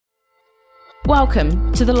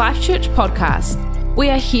Welcome to the Life Church podcast. We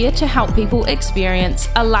are here to help people experience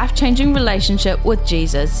a life-changing relationship with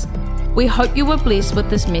Jesus. We hope you were blessed with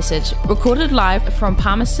this message, recorded live from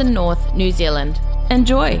Palmerston North, New Zealand.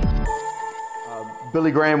 Enjoy.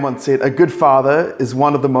 Billy Graham once said, "A good father is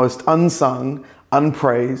one of the most unsung,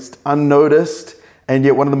 unpraised, unnoticed, and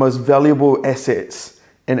yet one of the most valuable assets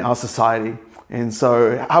in our society." And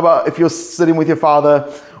so how about if you're sitting with your father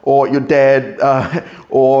or your dad,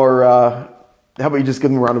 how about you just give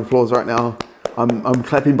them a round of applause right now? I'm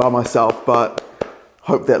clapping by myself, but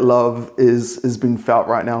hope that love is being felt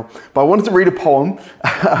right now. But I wanted to read a poem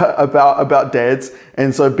about dads,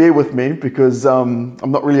 and so bear with me because I'm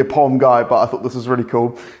not really a poem guy, but I thought this was really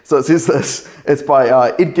cool. So it says this. It's by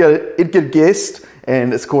Edgar Guest,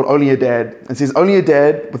 and it's called "Only a Dad." It says, "Only a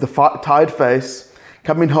dad with a tired face,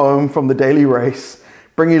 coming home from the daily race,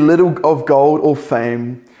 bringing little of gold or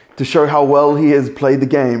fame to show how well he has played the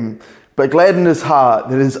game, but glad in his heart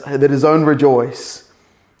that his own rejoice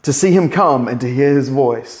to see him come and to hear his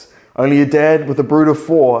voice. Only a dad with a brood of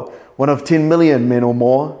 4, one of 10 million men or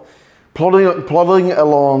more, plodding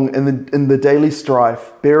along in the daily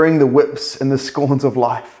strife, bearing the whips and the scorns of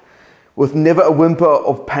life, with never a whimper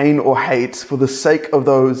of pain or hate for the sake of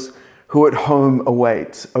those who at home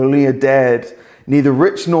await. Only a dad, neither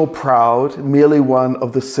rich nor proud, merely one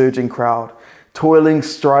of the surging crowd, toiling,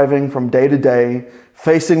 striving from day to day,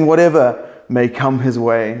 facing whatever may come his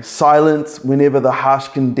way, silent whenever the harsh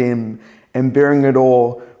condemn, and bearing it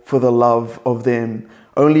all for the love of them.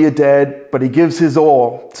 Only a dad, but he gives his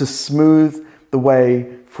all to smooth the way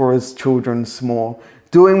for his children small,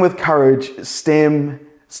 doing with courage stern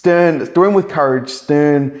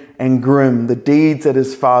and grim the deeds that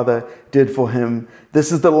his father did for him.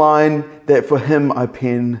 This is the line that for him I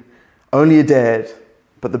pen. Only a dad,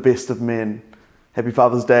 but the best of men." Happy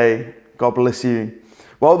Father's Day. God bless you.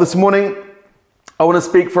 Well, this morning, I want to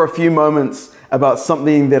speak for a few moments about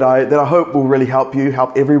something that I hope will really help you,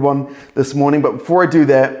 help everyone this morning. But before I do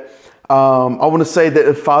that, I want to say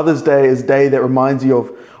that Father's Day is a day that reminds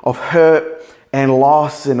you of hurt and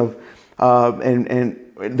loss and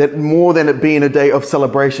that more than it being a day of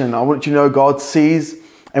celebration. I want you to know God sees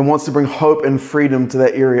and wants to bring hope and freedom to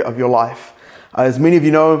that area of your life. As many of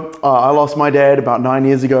you know, I lost my dad about 9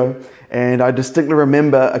 years ago, and I distinctly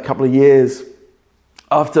remember a couple of years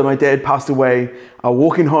after my dad passed away,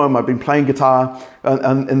 walking home. I'd been playing guitar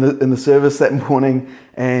in the service that morning,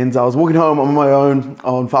 and I was walking home on my own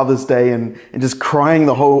on Father's Day and just crying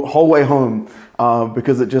the whole way home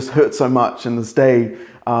because it just hurt so much. And this day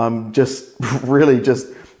just really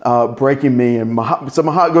breaking me. And my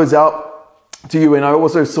heart goes out to you. And I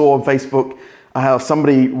also saw on Facebook how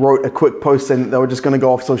somebody wrote a quick post saying they were just going to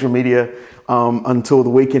go off social media until the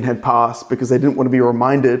weekend had passed because they didn't want to be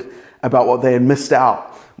reminded about what they had missed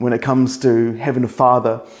out when it comes to having a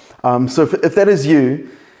father. So if that is you,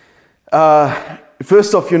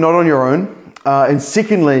 first off, you're not on your own. And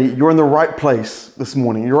secondly, you're in the right place this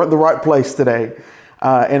morning. You're at the right place today.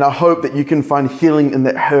 And I hope that you can find healing in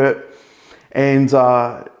that hurt. And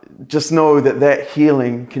just know that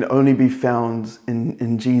healing can only be found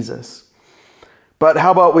in Jesus. But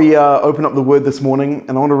how about we open up the word this morning,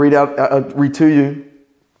 and I want to read to you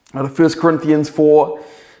out of 1 Corinthians 4,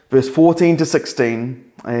 verse 14 to 16,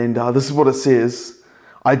 and this is what it says.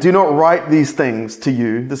 "I do not write these things to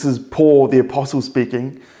you." This is Paul, the apostle,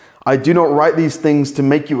 speaking. "I do not write these things to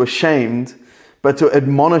make you ashamed, but to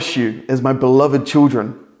admonish you as my beloved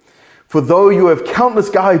children. For though you have countless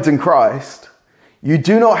guides in Christ, you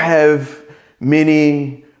do not have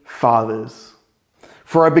many fathers.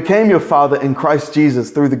 For I became your father in Christ Jesus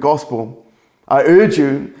through the gospel. I urge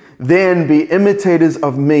you, then be imitators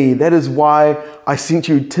of me. That is why I sent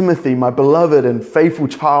you Timothy, my beloved and faithful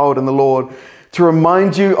child in the Lord, to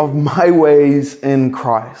remind you of my ways in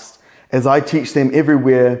Christ, as I teach them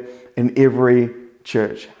everywhere in every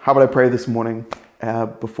church." How about I pray this morning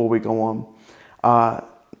before we go on?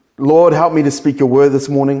 Lord, help me to speak your word this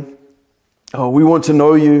morning. We want to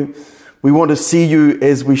know you. We want to see you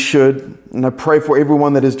as we should. And I pray for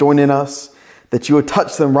everyone that is joining us, that you will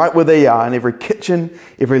touch them right where they are, in every kitchen,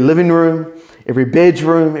 every living room, every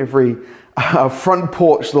bedroom, every front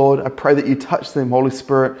porch, Lord. I pray that you touch them, Holy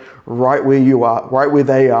Spirit, right where you are, right where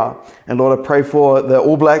they are. And Lord, I pray for the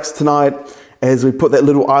All Blacks tonight as we put that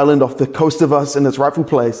little island off the coast of us in its rightful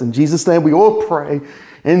place. In Jesus' name, we all pray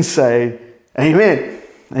and say, Amen.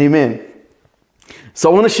 Amen.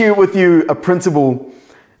 So I want to share with you a principle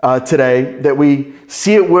today that we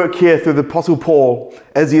see at work here through the Apostle Paul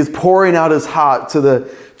as he is pouring out his heart to the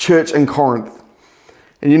church in Corinth.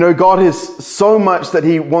 And you know, God has so much that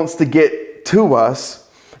he wants to get to us,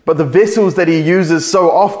 But the vessels that he uses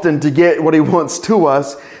so often to get what he wants to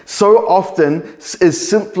us, so often is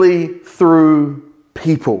simply through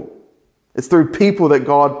people. It's through people that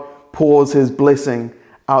God pours his blessing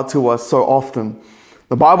out to us so often.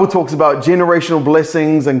 The Bible talks about generational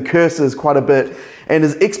blessings and curses quite a bit. And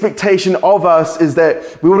his expectation of us is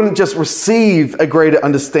that we wouldn't just receive a greater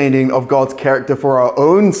understanding of God's character for our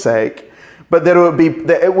own sake, but that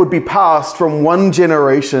it would be passed from one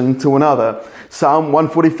generation to another. Psalm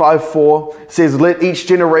 145:4 says, "Let each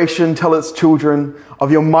generation tell its children of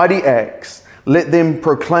your mighty acts. Let them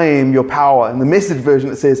proclaim your power." In the Message version,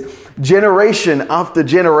 it says, "Generation after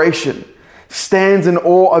generation stands in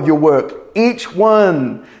awe of your work. Each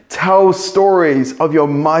one tells stories of your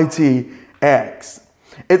mighty acts."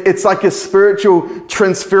 It's like a spiritual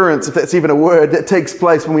transference, if that's even a word, that takes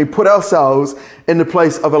place when we put ourselves in the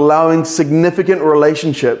place of allowing significant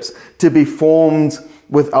relationships to be formed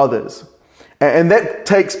with others. And that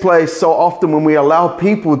takes place so often when we allow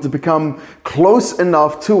people to become close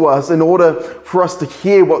enough to us in order for us to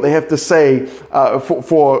hear what they have to say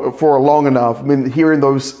for long enough. I mean, hearing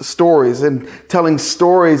those stories and telling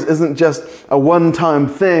stories isn't just a one-time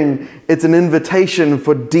thing. It's an invitation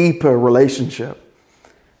for deeper relationship.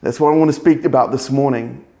 That's what I want to speak about this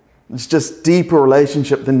morning. It's just deeper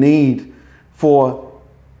relationship, the need for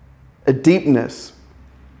a deepness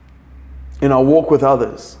in our walk with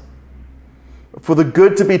others. For the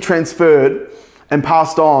good to be transferred and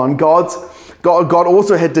passed on, God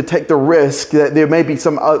also had to take the risk that there may be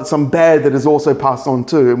some bad that is also passed on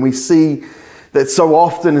too. And we see that so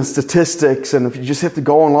often in statistics, and if you just have to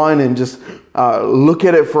go online and just look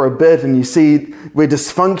at it for a bit, and you see where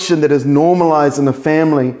dysfunction that is normalized in the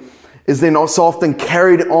family is then so often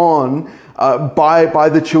carried on by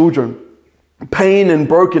the children. Pain and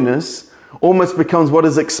brokenness almost becomes what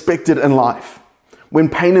is expected in life. When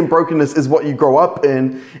pain and brokenness is what you grow up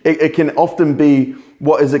in, it can often be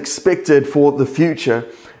what is expected for the future.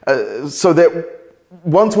 So that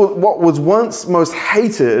what was once most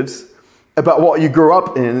hated about what you grew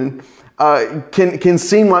up in can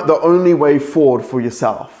seem like the only way forward for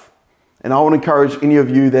yourself. And I want to encourage any of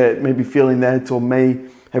you that may be feeling that or may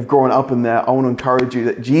have grown up in that, I want to encourage you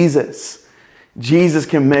that Jesus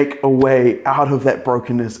can make a way out of that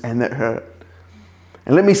brokenness and that hurt.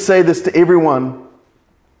 And let me say this to everyone,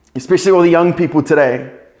 especially all the young people today,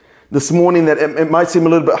 this morning, that it might seem a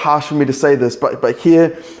little bit harsh for me to say this, but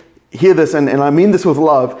hear this, and I mean this with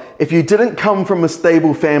love. If you didn't come from a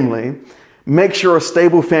stable family, make sure a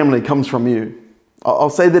stable family comes from you. I'll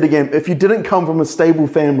say that again. If you didn't come from a stable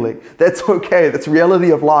family, that's okay. That's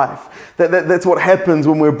reality of life. That's what happens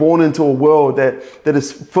when we're born into a world that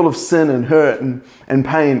is full of sin and hurt and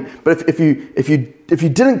pain. But if you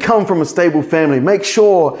didn't come from a stable family, make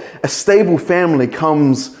sure a stable family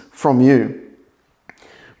comes from you.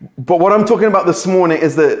 But what I'm talking about this morning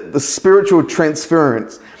is the spiritual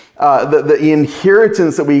transference, the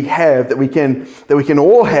inheritance that we have, that we can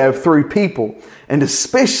all have through people, and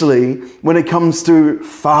especially when it comes to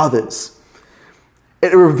fathers.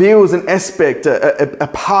 It reveals an aspect, a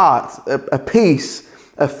part, a piece,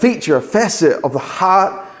 a feature, a facet of the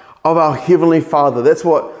heart of our Heavenly Father. That's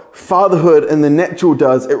what fatherhood in the natural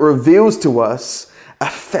does. It reveals to us a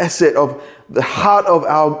facet of the heart of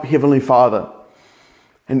our Heavenly Father.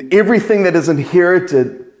 And everything that is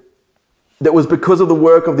inherited that was because of the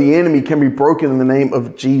work of the enemy can be broken in the name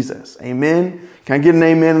of Jesus. Amen? Can I get an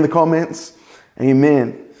amen in the comments?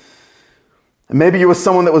 Amen. And maybe you were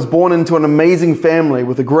someone that was born into an amazing family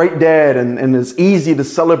with a great dad, and it's easy to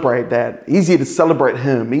celebrate that, easy to celebrate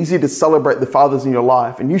him, easy to celebrate the fathers in your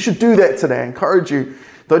life. And you should do that today. I encourage you.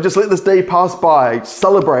 Don't just let this day pass by.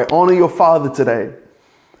 Celebrate, honor your father today.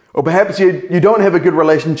 Or perhaps you don't have a good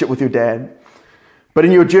relationship with your dad, but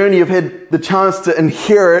in your journey you've had the chance to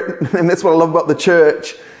inherit, and that's what I love about the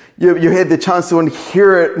church, you had the chance to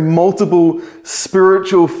inherit multiple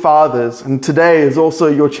spiritual fathers, and today is also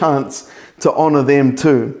your chance to honor them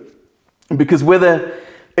too. Because whether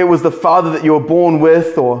it was the father that you were born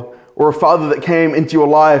with or a father that came into your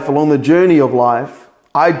life along the journey of life,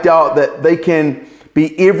 I doubt that they can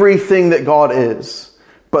be everything that God is,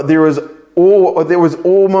 but there was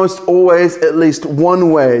almost always at least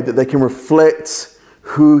one way that they can reflect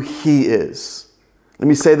who He is. Let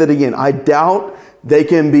me say that again. I doubt they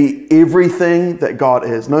can be everything that God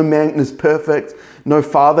is. No man is perfect. No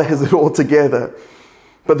father has it all together.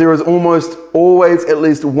 But there is almost always at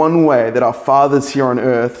least one way that our fathers here on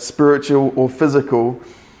earth, spiritual or physical,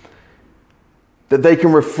 that they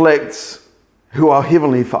can reflect who our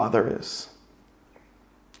Heavenly Father is.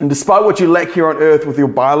 And despite what you lack here on earth with your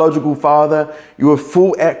biological father, you have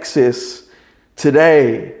full access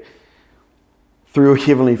today through your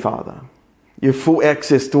Heavenly Father. You have full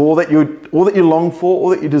access to all that you long for, all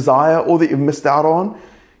that you desire, all that you've missed out on.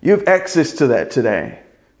 You have access to that today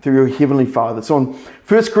through your Heavenly Father. So in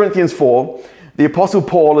 1 Corinthians 4, the Apostle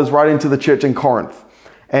Paul is writing to the church in Corinth.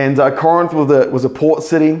 And Corinth was a port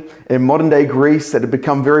city in modern day Greece that had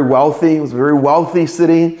become very wealthy. It was a very wealthy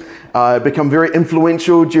city. It had become very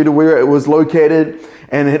influential due to where it was located,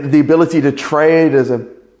 and it had the ability to trade as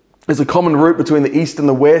a common route between the east and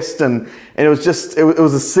the west. And it was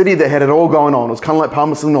a city that had it all going on. It was kind of like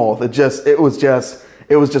Palmerston North. It was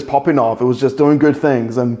just popping off. It was just doing good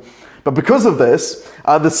things. But because of this,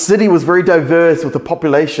 the city was very diverse with the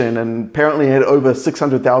population, and apparently had over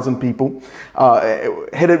 600,000 people.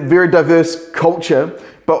 It had a very diverse culture,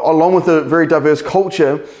 but along with a very diverse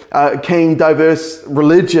culture came diverse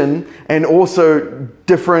religion and also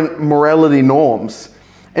different morality norms.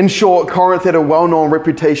 In short, Corinth had a well-known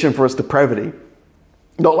reputation for its depravity.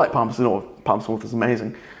 Not like Palmerston North. Palmerston North is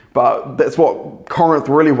amazing, but that's what Corinth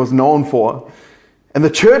really was known for. And the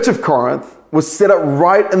church of Corinth was set up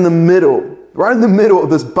right in the middle of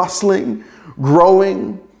this bustling,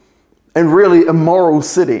 growing, and really immoral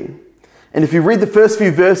city. And if you read the first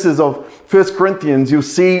few verses of 1 Corinthians, you'll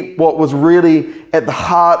see what was really at the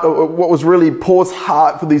heart, or what was really Paul's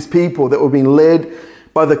heart for these people that were being led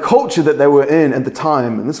by the culture that they were in at the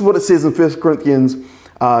time. And this is what it says in 1 Corinthians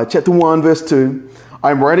chapter 1, verse 2.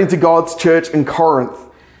 I am writing to God's church in Corinth,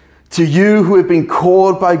 to you who have been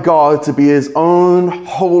called by God to be his own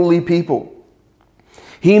holy people.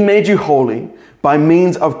 He made you holy by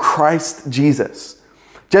means of Christ Jesus,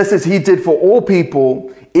 just as he did for all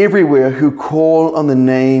people everywhere who call on the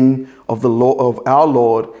name of our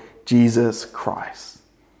Lord Jesus Christ.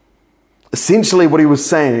 Essentially what he was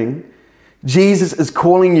saying, Jesus is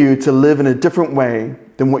calling you to live in a different way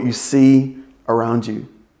than what you see around you.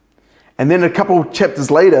 And then a couple of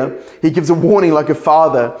chapters later, he gives a warning like a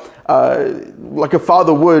father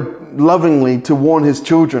would lovingly to warn his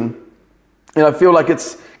children. And I feel like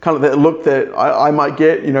it's kind of that look that I might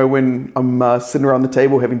get, when I'm sitting around the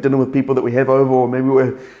table having dinner with people that we have over, or maybe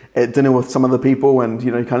we're at dinner with some other people, and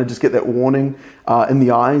you kind of just get that warning in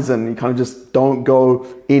the eyes, and you kind of just don't go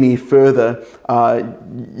any further.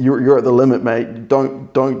 You're at the limit, mate.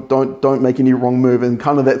 Don't make any wrong move. And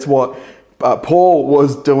kind of that's what Paul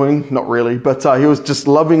was doing, not really, but he was just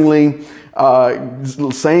lovingly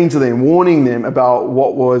saying to them, warning them about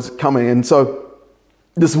what was coming. And so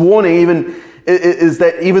this warning is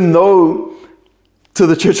that even though, to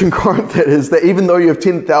the church in Corinth, that is, that even though you have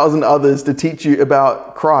 10,000 others to teach you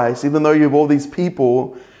about Christ, even though you have all these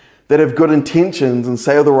people that have good intentions and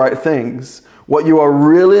say all the right things, what you are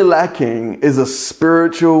really lacking is a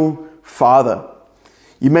spiritual father.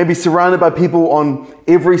 You may be surrounded by people on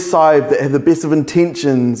every side that have the best of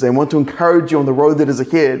intentions and want to encourage you on the road that is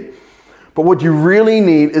ahead. But what you really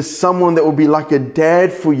need is someone that will be like a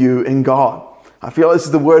dad for you in God. I feel like this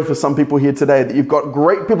is the word for some people here today, that you've got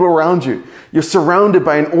great people around you. You're surrounded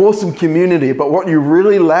by an awesome community, but what you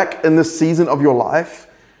really lack in this season of your life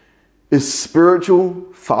is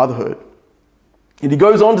spiritual fatherhood. And he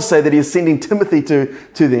goes on to say that he is sending Timothy to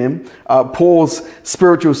them, Paul's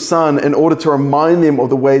spiritual son, in order to remind them of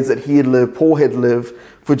the ways that Paul had lived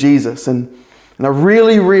for Jesus. And I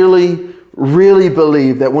really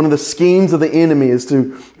believe that one of the schemes of the enemy is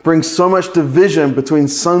to bring so much division between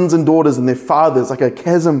sons and daughters and their fathers, like a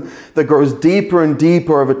chasm that grows deeper and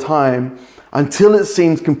deeper over time until it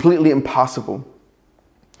seems completely impossible.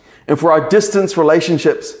 And for our distance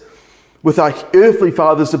relationships with our earthly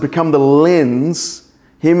fathers to become the lens,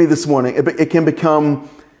 hear me this morning, it can become,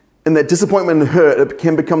 in that disappointment and hurt, it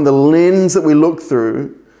can become the lens that we look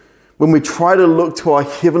through when we try to look to our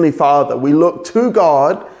Heavenly Father. We look to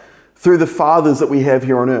God through the fathers that we have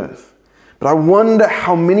here on earth. But I wonder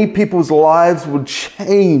how many people's lives would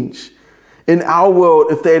change in our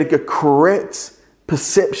world if they had a correct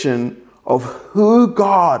perception of who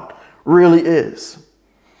God really is.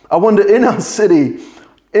 I wonder in our city,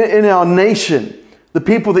 in our nation, the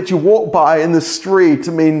people that you walk by in the street,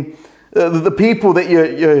 the people that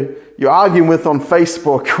you're arguing with on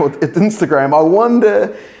Facebook or Instagram, I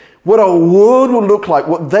wonder what our world would look like,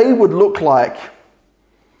 what they would look like,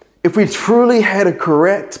 if we truly had a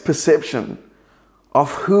correct perception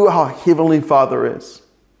of who our Heavenly Father is.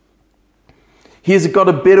 He has got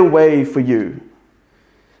a better way for you.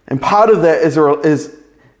 And part of that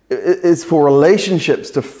is for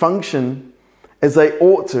relationships to function as they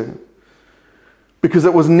ought to. Because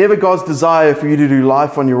it was never God's desire for you to do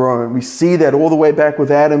life on your own. We see that all the way back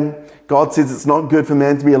with Adam. God says it's not good for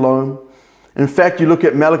man to be alone. In fact, you look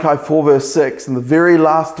at Malachi 4 verse 6, and the very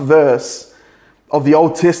last verse of the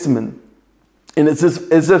Old Testament, and it's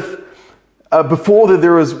as if before that,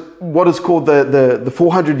 there was what is called the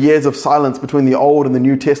 400 years of silence between the Old and the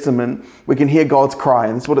New Testament. We can hear God's cry,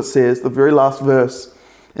 and that's what it says, the very last verse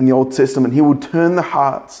in the Old Testament. He will turn the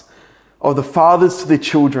hearts of the fathers to their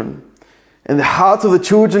children, and the hearts of the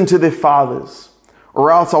children to their fathers,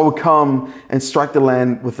 or else I will come and strike the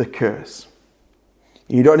land with a curse.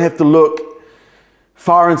 You don't have to look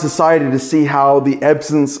far in society to see how the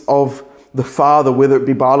absence of the father, whether it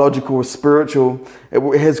be biological or spiritual,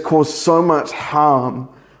 it has caused so much harm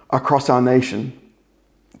across our nation.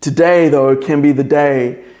 Today, though, can be the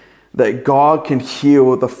day that God can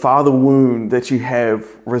heal the father wound that you have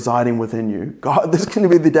residing within you. God, this can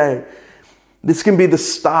be the day. This can be the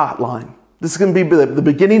start line. This can be the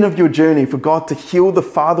beginning of your journey for God to heal the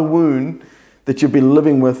father wound that you've been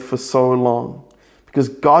living with for so long. Because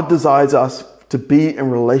God desires us to be in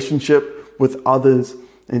relationship with others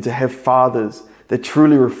and to have fathers that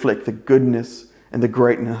truly reflect the goodness and the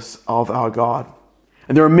greatness of our God.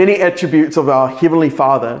 And there are many attributes of our Heavenly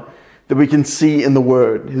Father that we can see in the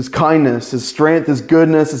Word. His kindness, His strength, His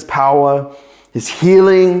goodness, His power, His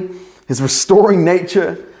healing, His restoring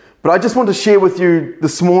nature. But I just want to share with you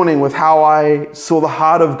this morning with how I saw the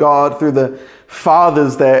heart of God through the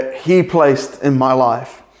fathers that He placed in my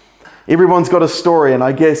life. Everyone's got a story, and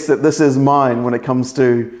I guess that this is mine when it comes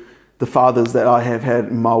to the fathers that I have had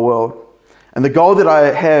in my world. And the goal that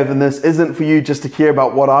I have in this isn't for you just to hear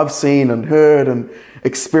about what I've seen and heard and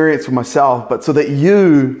experienced for myself, but so that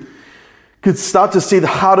you could start to see the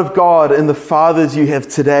heart of God in the fathers you have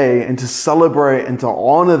today and to celebrate and to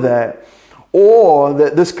honor that. Or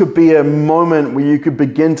that this could be a moment where you could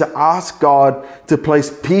begin to ask God to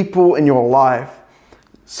place people in your life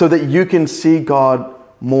so that you can see God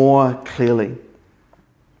more clearly.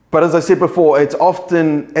 But as I said before, it's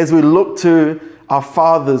often as we look to our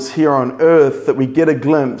fathers here on earth that we get a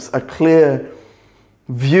glimpse, a clear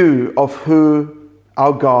view of who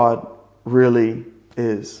our God really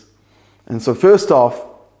is. And so first off,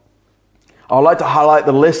 I would like to highlight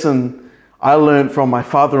the lesson I learned from my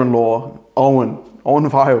father-in-law, Owen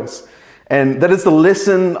Viles. And that is the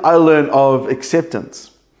lesson I learned of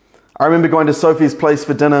acceptance. I remember going to Sophie's place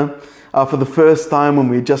for dinner for the first time when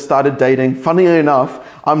we just started dating. Funnily enough,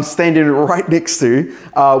 I'm standing right next to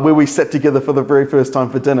where we sat together for the very first time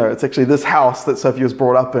for dinner. It's actually this house that Sophie was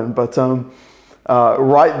brought up in, but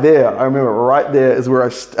right there, I remember right there is where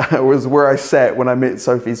I sat when I met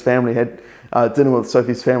Sophie's family, had dinner with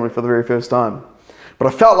Sophie's family for the very first time. But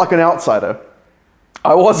I felt like an outsider.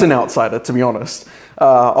 I was an outsider, to be honest.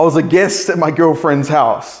 I was a guest at my girlfriend's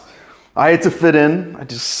house. I had to fit in. I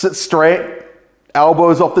just sit straight,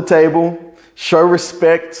 elbows off the table, show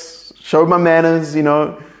respect, show my manners,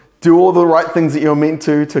 do all the right things that you're meant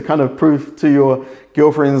to kind of prove to your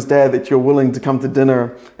girlfriend's dad that you're willing to come to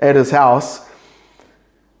dinner at his house.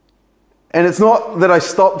 And it's not that I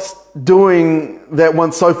stopped doing that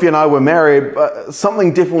once Sophie and I were married, but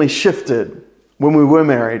something definitely shifted when we were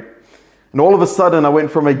married. And all of a sudden I went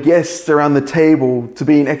from a guest around the table to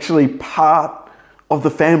being actually part of the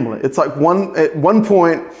family. It's like at one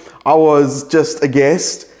point I was just a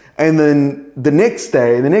guest, and then the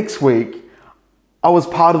next week, I was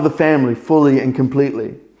part of the family fully and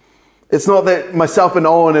completely. It's not that myself and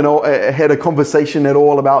Owen had a conversation at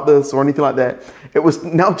all about this or anything like that. It was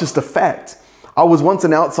now just a fact. I was once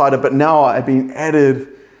an outsider, but now I've been added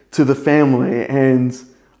to the family, and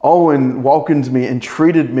Owen welcomed me and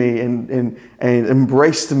treated me and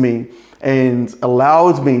embraced me and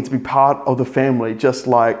allowed me to be part of the family just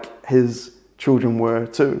like his children were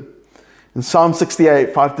too. In Psalm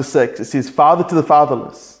 68, 5-6, it says, Father to the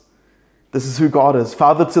fatherless. This is who God is.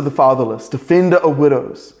 Father to the fatherless, defender of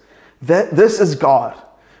widows. This is God,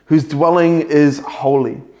 whose dwelling is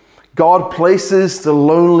holy. God places the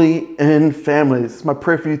lonely in families. It's my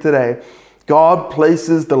prayer for you today. God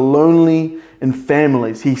places the lonely in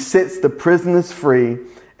families. He sets the prisoners free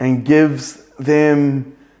and gives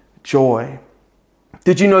them joy.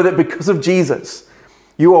 Did you know that because of Jesus,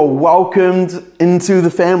 you are welcomed into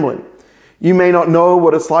the family? You may not know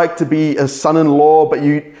what it's like to be a son-in-law, but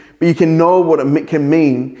you can know what it can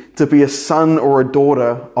mean to be a son or a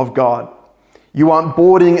daughter of God. You aren't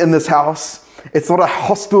boarding in this house. It's not a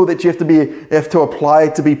hostel that you have to apply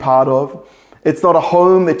to be part of. It's not a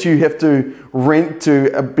home that you have to rent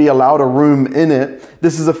to be allowed a room in it.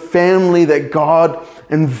 This is a family that God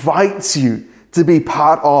invites you to be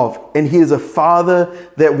part of. And He is a Father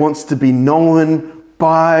that wants to be known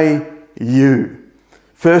by you.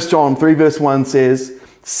 1 John 3 verse 1 says,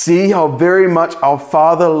 See how very much our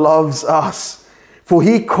Father loves us, for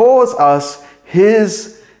He calls us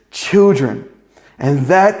His children. And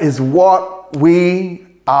that is what we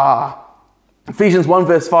are. Ephesians 1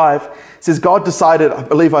 verse 5 says, God decided, I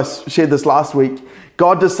believe I shared this last week,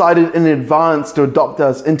 God decided in advance to adopt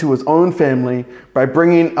us into his own family by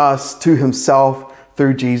bringing us to himself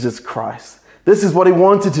through Jesus Christ. This is what he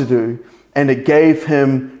wanted to do, and it gave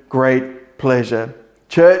him great pleasure.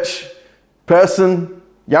 Church, person,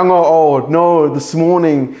 young or old, know this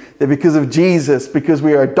morning that because of Jesus, because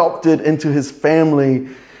we are adopted into his family,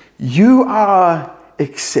 you are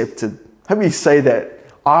accepted. How do you say that?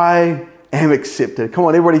 I am accepted. Come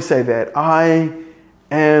on, everybody say that. I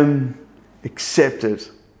am accepted.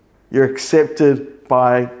 You're accepted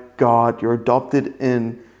by God. You're adopted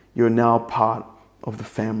in. You're now part of the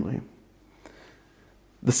family.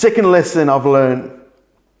 The second lesson I've learned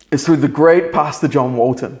is through the great Pastor John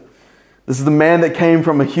Walton. This is the man that came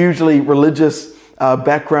from a hugely religious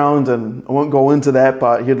background, and I won't go into that,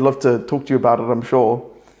 but he'd love to talk to you about it, I'm sure.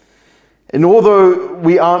 And although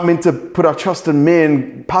we aren't meant to put our trust in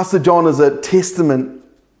men, Pastor John is a testament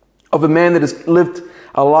of a man that has lived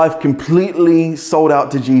a life completely sold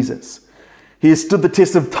out to Jesus. He has stood the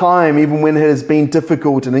test of time even when it has been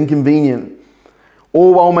difficult and inconvenient,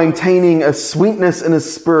 all while maintaining a sweetness in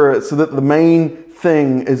his spirit so that the main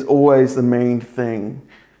thing is always the main thing,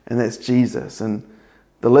 and that's Jesus. And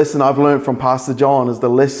the lesson I've learned from Pastor John is the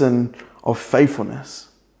lesson of faithfulness.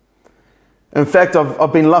 In fact,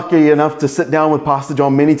 I've been lucky enough to sit down with Pastor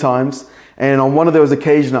John many times, and on one of those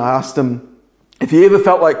occasions I asked him if he ever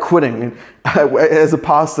felt like quitting as a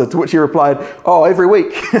pastor, to which he replied, "Oh, every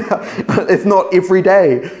week, if not every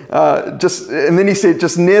day." And then he said,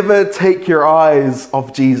 "Just never take your eyes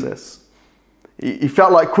off Jesus." He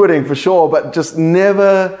felt like quitting for sure, but just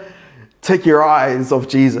never take your eyes off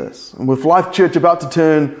Jesus. And with Life Church about to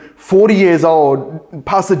turn 40 years old,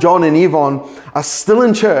 Pastor John and Yvonne are still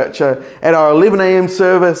in church at our 11 a.m.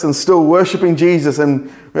 service and still worshiping Jesus, and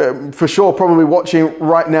for sure probably watching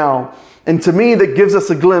right now. And to me, that gives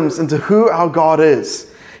us a glimpse into who our God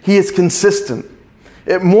is. He is consistent.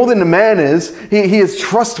 More than a man is, he is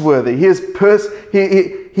trustworthy. He is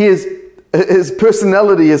his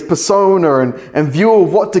personality, his persona, and view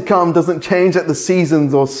of what to come doesn't change at the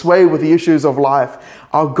seasons or sway with the issues of life.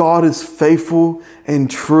 Our God is faithful and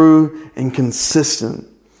true and consistent.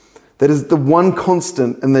 That is the one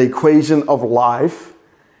constant in the equation of life,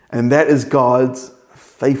 and that is God's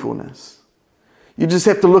faithfulness. You just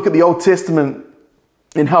have to look at the Old Testament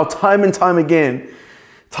and how time and time again,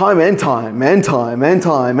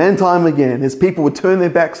 his people would turn their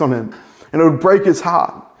backs on him, and it would break his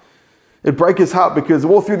heart. It'd break his heart because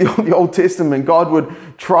all through the Old Testament, God would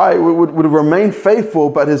remain faithful,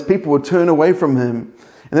 but his people would turn away from him.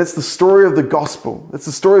 And that's the story of the gospel. That's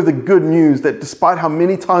the story of the good news, that despite how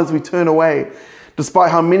many times we turn away,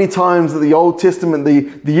 despite how many times that the Old Testament,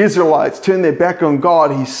 the Israelites turn their back on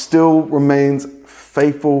God, he still remains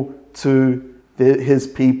faithful to his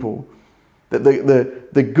people. That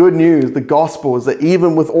the good news, the gospel, is that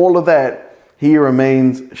even with all of that, he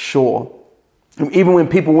remains sure. And even when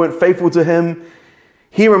people weren't faithful to him,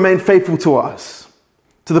 he remained faithful to us,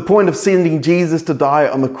 to the point of sending Jesus to die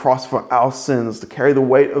on the cross for our sins, to carry the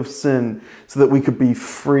weight of sin so that we could be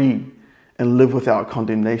free and live without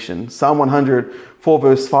condemnation. Psalm 104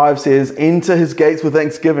 verse 5 says, "Enter his gates with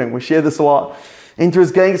thanksgiving." We share this a lot. Enter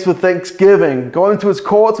his gates with thanksgiving. Go into his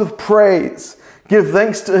courts with praise. Give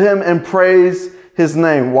thanks to him and praise his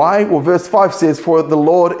name. Why? Well, verse 5 says, "For the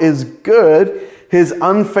Lord is good. His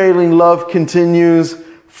unfailing love continues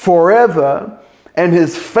forever, and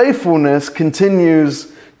his faithfulness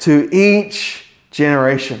continues to each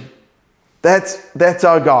generation." That's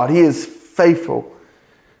our God. He is faithful.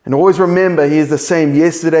 And always remember, he is the same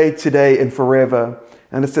yesterday, today, and forever.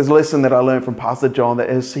 And it's this lesson that I learned from Pastor John, that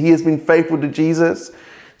as he has been faithful to Jesus,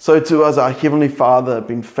 so too has our Heavenly Father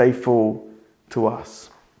been faithful to us.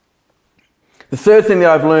 The third thing that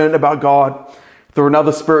I've learned about God through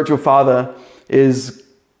another spiritual father is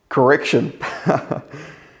correction.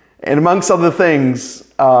 And amongst other things,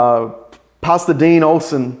 Pastor Dean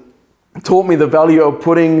Olson taught me the value of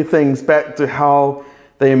putting things back to how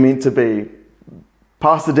they are meant to be.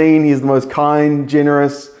 Pastor Dean, he's the most kind,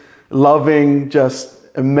 generous, loving, just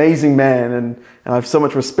amazing man, and I have so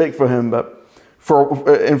much respect for him. But for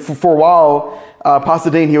a while, Pastor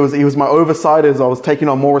Dean, he was my oversight as I was taking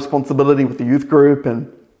on more responsibility with the youth group, and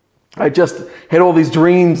I just had all these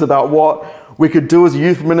dreams about what we could do as a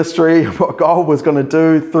youth ministry, what God was going to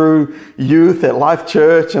do through youth at Life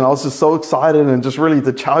Church, and I was just so excited and just really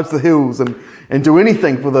to charge the hills and do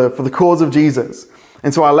anything for the cause of Jesus.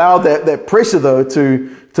 And so I allowed that pressure though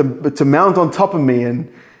to mount on top of me and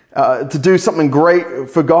to do something great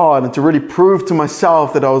for God and to really prove to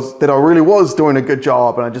myself that I really was doing a good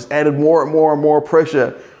job. And I just added more and more and more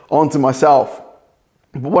pressure onto myself.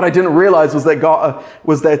 But what I didn't realize was that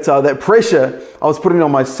that pressure I was putting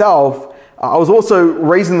on myself, I was also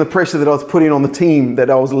raising the pressure that I was putting on the team that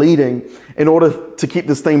I was leading in order to keep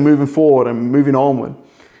this thing moving forward and moving onward.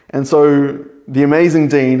 And so the amazing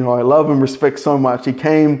Dean, who I love and respect so much, he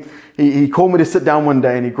called me to sit down one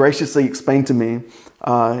day, and he graciously explained to me,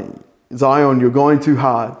 Zion, you're going too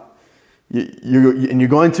hard, and you're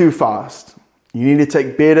going too fast. You need to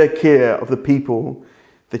take better care of the people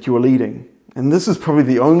that you are leading. And this is probably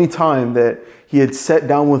the only time that he had sat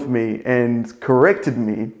down with me and corrected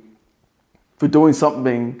me for doing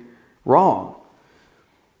something wrong.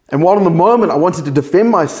 And while in the moment I wanted to defend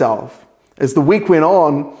myself, as the week went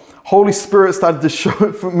on, Holy Spirit started to show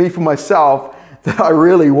it for me for myself that I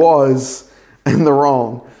really was in the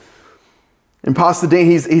wrong. And Pastor Dean,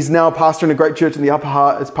 he's now pastoring a great church in the Upper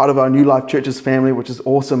Heart as part of our New Life Churches family, which is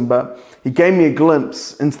awesome. But he gave me a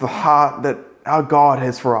glimpse into the heart that our God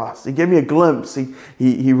has for us. He gave me a glimpse.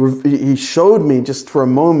 He showed me just for a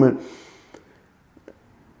moment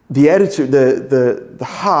the attitude, the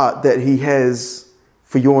heart that he has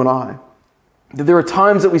for you and I. That there are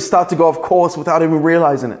times that we start to go off course without even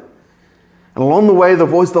realizing it. And along the way, the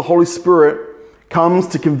voice of the Holy Spirit comes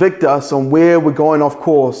to convict us on where we're going off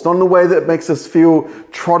course. Not in a way that makes us feel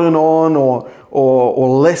trodden on or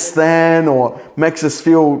less than or makes us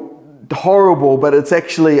feel horrible, but it's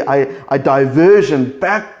actually a diversion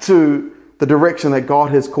back to the direction that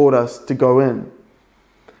God has called us to go in.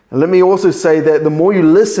 And let me also say that the more you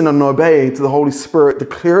listen and obey to the Holy Spirit, the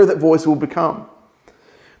clearer that voice will become.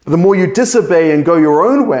 But the more you disobey and go your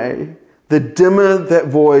own way, the dimmer that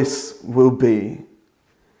voice will be.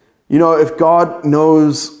 You know, if God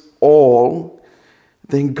knows all,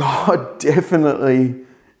 then God definitely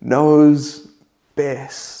knows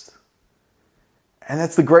best. And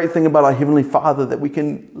that's the great thing about our Heavenly Father, that we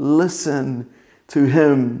can listen to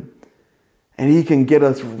Him and He can get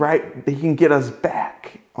us right, He can get us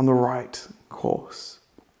back on the right course.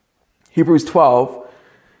 Hebrews 12,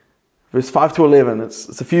 verse 5 to 11,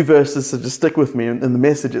 it's a few verses, so just stick with me. In the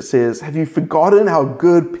Message it says, "Have you forgotten how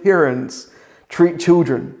good parents treat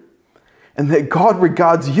children, and that God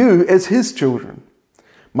regards you as His children?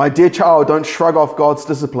 My dear child, don't shrug off God's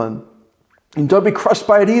discipline, and don't be crushed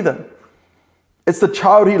by it either. It's the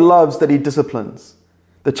child He loves that He disciplines.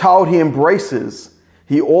 The child He embraces,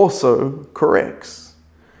 He also corrects.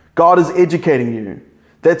 God is educating you.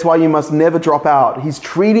 That's why you must never drop out. He's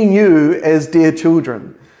treating you as dear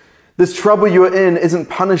children. This trouble you're in isn't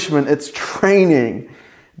punishment, it's training.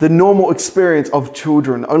 The normal experience of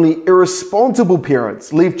children. Only irresponsible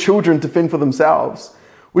parents leave children to fend for themselves.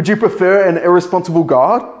 Would you prefer an irresponsible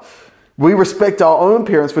God? We respect our own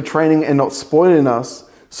parents for training and not spoiling us.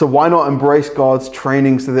 So why not embrace God's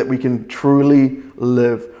training so that we can truly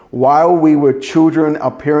live? While we were children,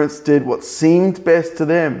 our parents did what seemed best to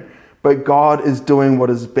them, but God is doing what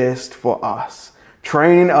is best for us,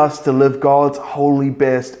 training us to live God's holy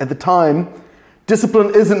best. At the time,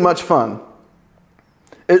 discipline isn't much fun.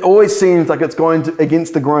 It always seems like it's going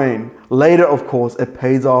against the grain. Later, of course, it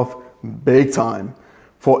pays off big time,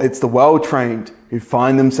 for it's the well-trained who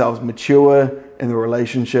find themselves mature in the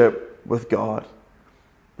relationship with God."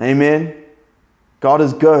 Amen. God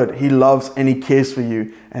is good. He loves and He cares for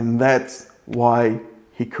you. And that's why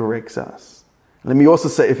He corrects us. Let me also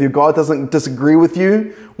say, if your God doesn't disagree with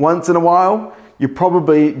you once in a while, you're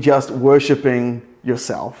probably just worshiping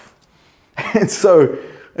yourself. And so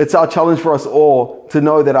it's our challenge for us all to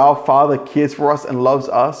know that our Father cares for us and loves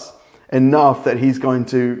us enough that He's going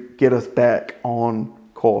to get us back on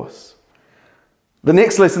course. The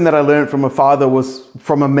next lesson that I learned from a father was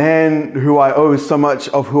from a man who I owe so much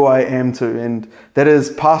of who I am to, and that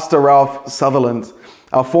is Pastor Ralph Sutherland,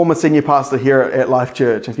 our former senior pastor here at Life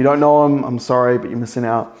Church. If you don't know him, I'm sorry, but you're missing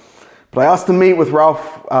out. But I asked to meet with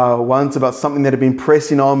Ralph once about something that had been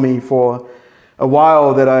pressing on me for a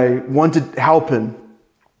while that I wanted help in.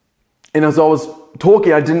 And as I was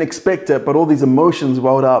talking, I didn't expect it, but all these emotions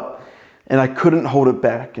welled up and I couldn't hold it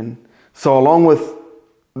back. And so along with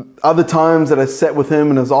other times that I sat with him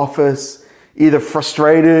in his office, either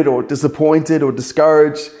frustrated or disappointed or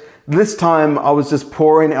discouraged, this time I was just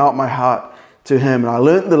pouring out my heart to him. And I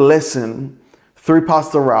learned the lesson through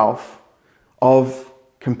Pastor Ralph of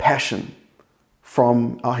compassion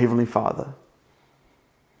from our Heavenly Father.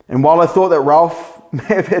 And while I thought that Ralph may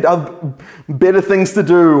have had other better things to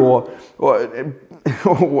do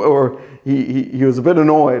or he was a bit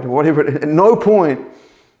annoyed or whatever, at no point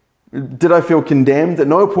did I feel condemned. At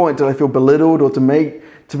no point did I feel belittled or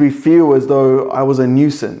to be feel as though I was a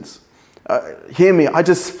nuisance. Hear me, I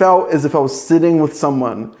just felt as if I was sitting with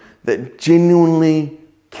someone that genuinely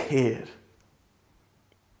cared.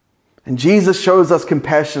 And Jesus shows us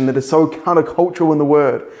compassion that is so countercultural in the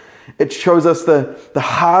word. It shows us the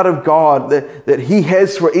heart of God that he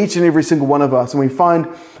has for each and every single one of us. And we find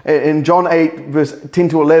in John 8, verse 10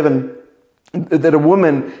 to 11, that a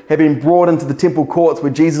woman had been brought into the temple courts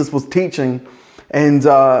where Jesus was teaching, and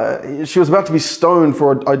she was about to be stoned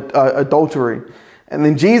for adultery. And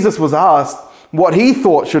then Jesus was asked what he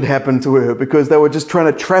thought should happen to her, because they were just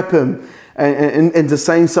trying to trap him into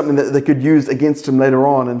saying something that they could use against him later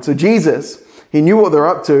on. And so Jesus, he knew what they're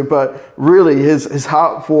up to, but really his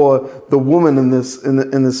heart for the woman in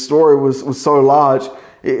this story was so large.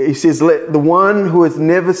 He says, "Let the one who has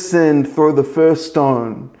never sinned throw the first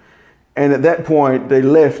stone." And at that point, they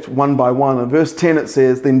left one by one. In verse 10 it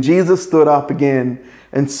says, "Then Jesus stood up again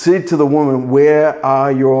and said to the woman, 'Where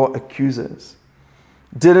are your accusers?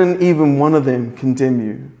 Didn't even one of them condemn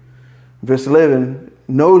you?' Verse 11,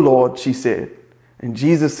 'No, Lord,' she said. And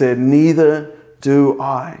Jesus said, 'Neither do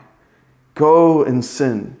I. Go and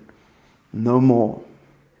sin no more.'"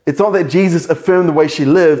 It's not that Jesus affirmed the way she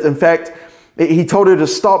lived. In fact, he told her to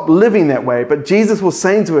stop living that way. But Jesus was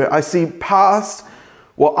saying to her, "I see past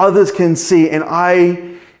what others can see, and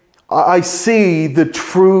I see the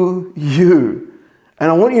true you."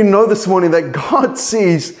 And I want you to know this morning that God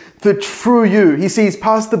sees the true you. He sees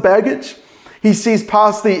past the baggage. He sees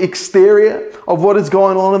past the exterior of what is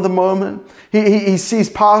going on at the moment. He sees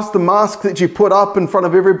past the mask that you put up in front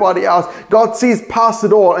of everybody else. God sees past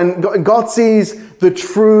it all, and God sees the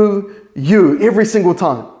true you every single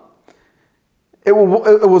time. It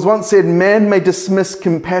was once said, "Man may dismiss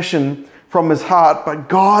compassion from his heart, but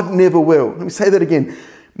God never will." Let me say that again.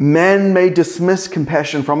 Man may dismiss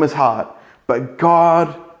compassion from his heart, but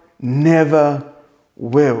God never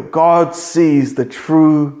will. God sees the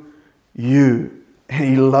true you, and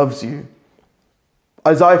he loves you.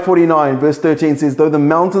 Isaiah 49 verse 13 says, "Though the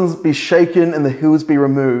mountains be shaken and the hills be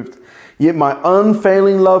removed, yet my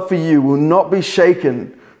unfailing love for you will not be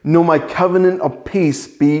shaken, nor my covenant of peace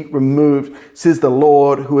be removed, says the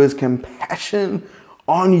Lord, who has compassion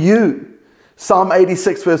on you." Psalm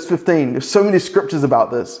 86 verse 15. There's so many scriptures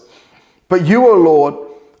about this. "But you, O Lord,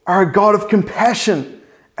 are a God of compassion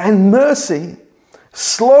and mercy,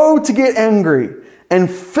 slow to get angry, and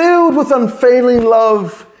filled with unfailing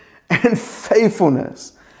love and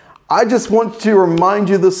faithfulness." I just want to remind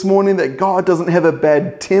you this morning that God doesn't have a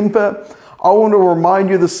bad temper. I want to remind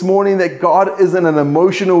you this morning that God isn't an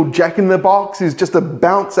emotional jack-in-the-box who's just to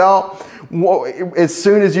bounce out as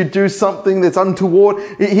soon as you do something that's untoward.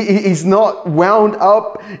 He's not wound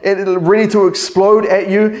up and ready to explode at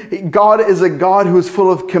you. God is a God who is full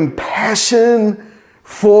of compassion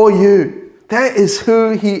for you. That is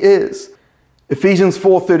who he is. Ephesians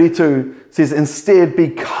 4:32 says, "Instead, be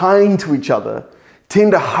kind to each other,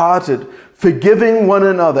 tender-hearted, forgiving one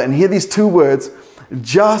another." And hear these two words,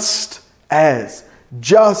 just as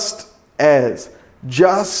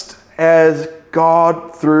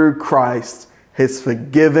God through Christ has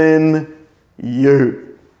forgiven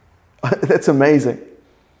you. That's amazing.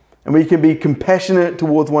 And we can be compassionate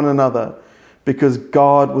towards one another because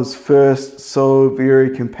God was first so very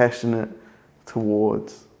compassionate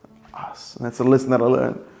towards us. And that's a lesson that I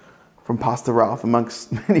learned from Pastor Ralph,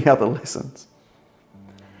 amongst many other lessons.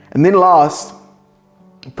 And then last,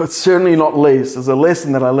 but certainly not least, is a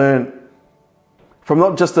lesson that I learned from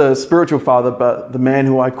not just a spiritual father, but the man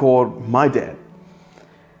who I called my dad.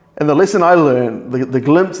 And the lesson I learned, the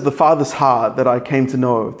glimpse of the Father's heart that I came to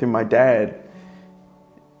know through my dad,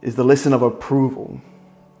 is the lesson of approval.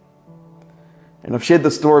 And I've shared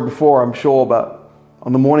this story before, I'm sure, but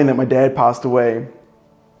on the morning that my dad passed away,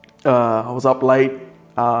 I was up late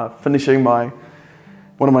finishing one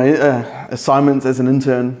of my assignments as an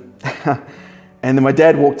intern. And then my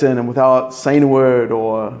dad walked in, and without saying a word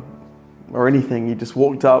or anything, he just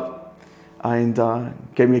walked up and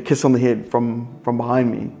gave me a kiss on the head from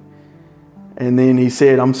behind me. And then he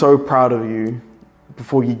said, "I'm so proud of you,"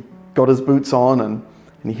 before he got his boots on and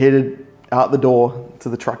he headed out the door to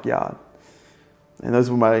the truck yard. And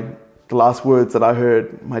those were the last words that I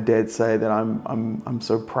heard my dad say, that I'm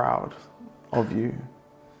so proud of you.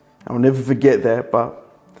 I'll never forget that, but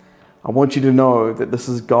I want you to know that this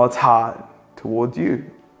is God's heart towards you.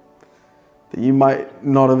 That you might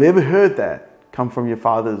not have ever heard that come from your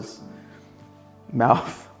father's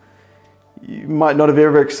mouth. You might not have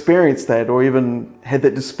ever experienced that or even had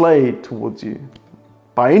that displayed towards you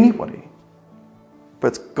by anybody. But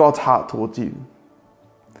it's God's heart towards you.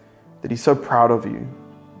 That he's so proud of you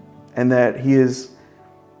and that he has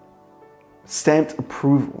stamped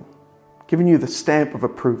approval, giving you the stamp of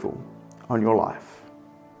approval on your life.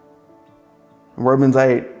 Romans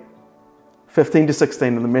 8, 15 to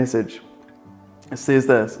 16 in the Message, it says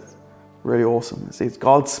this: really awesome. It says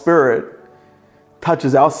God's Spirit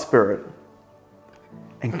touches our spirit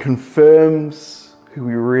and confirms who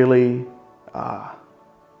we really are.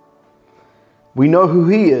 We know who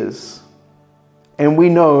He is, and we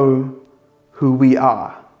know who we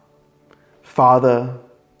are, Father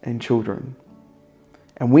and children.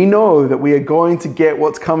 And we know that we are going to get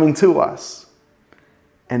what's coming to us,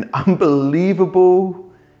 an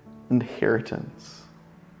unbelievable inheritance.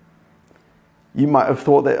 You might have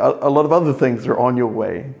thought that a lot of other things are on your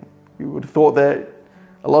way. You would have thought that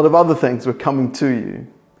a lot of other things were coming to you.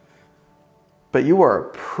 But you are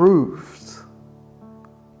approved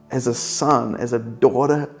as a son, as a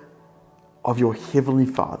daughter of your Heavenly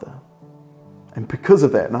Father. And because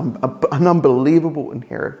of that, an unbelievable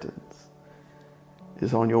inheritance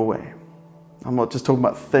is on your way. I'm not just talking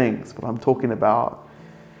about things, but I'm talking about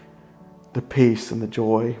the peace and the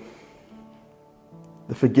joy,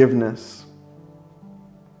 the forgiveness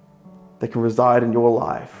that can reside in your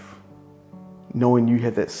life, knowing you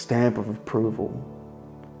have that stamp of approval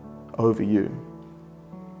over you.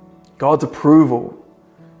 God's approval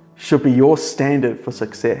should be your standard for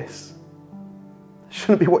success. It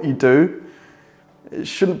shouldn't be what you do. It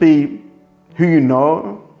shouldn't be who you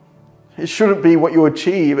know. It shouldn't be what you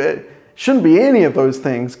achieve. It shouldn't be any of those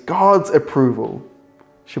things. God's approval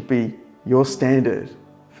should be your standard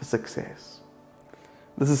for success.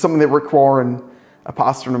 This is something that Rick Warren, a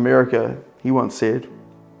pastor in America, he once said,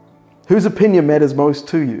 whose opinion matters most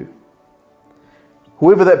to you?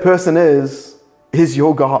 Whoever that person is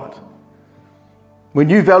your God. When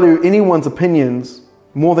you value anyone's opinions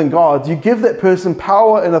more than God's, you give that person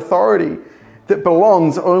power and authority that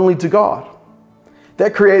belongs only to God.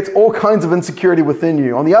 That creates all kinds of insecurity within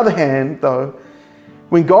you. On the other hand, though,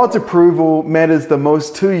 when God's approval matters the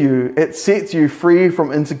most to you, it sets you free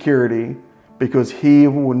from insecurity because He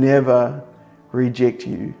will never reject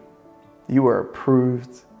you. You are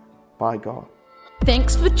approved by God.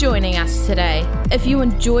 Thanks for joining us today. If you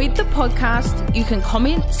enjoyed the podcast, you can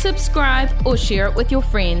comment, subscribe, or share it with your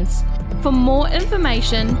friends. For more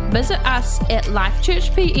information, visit us at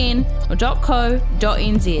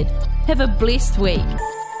lifechurchpn.co.nz. Have a blessed week.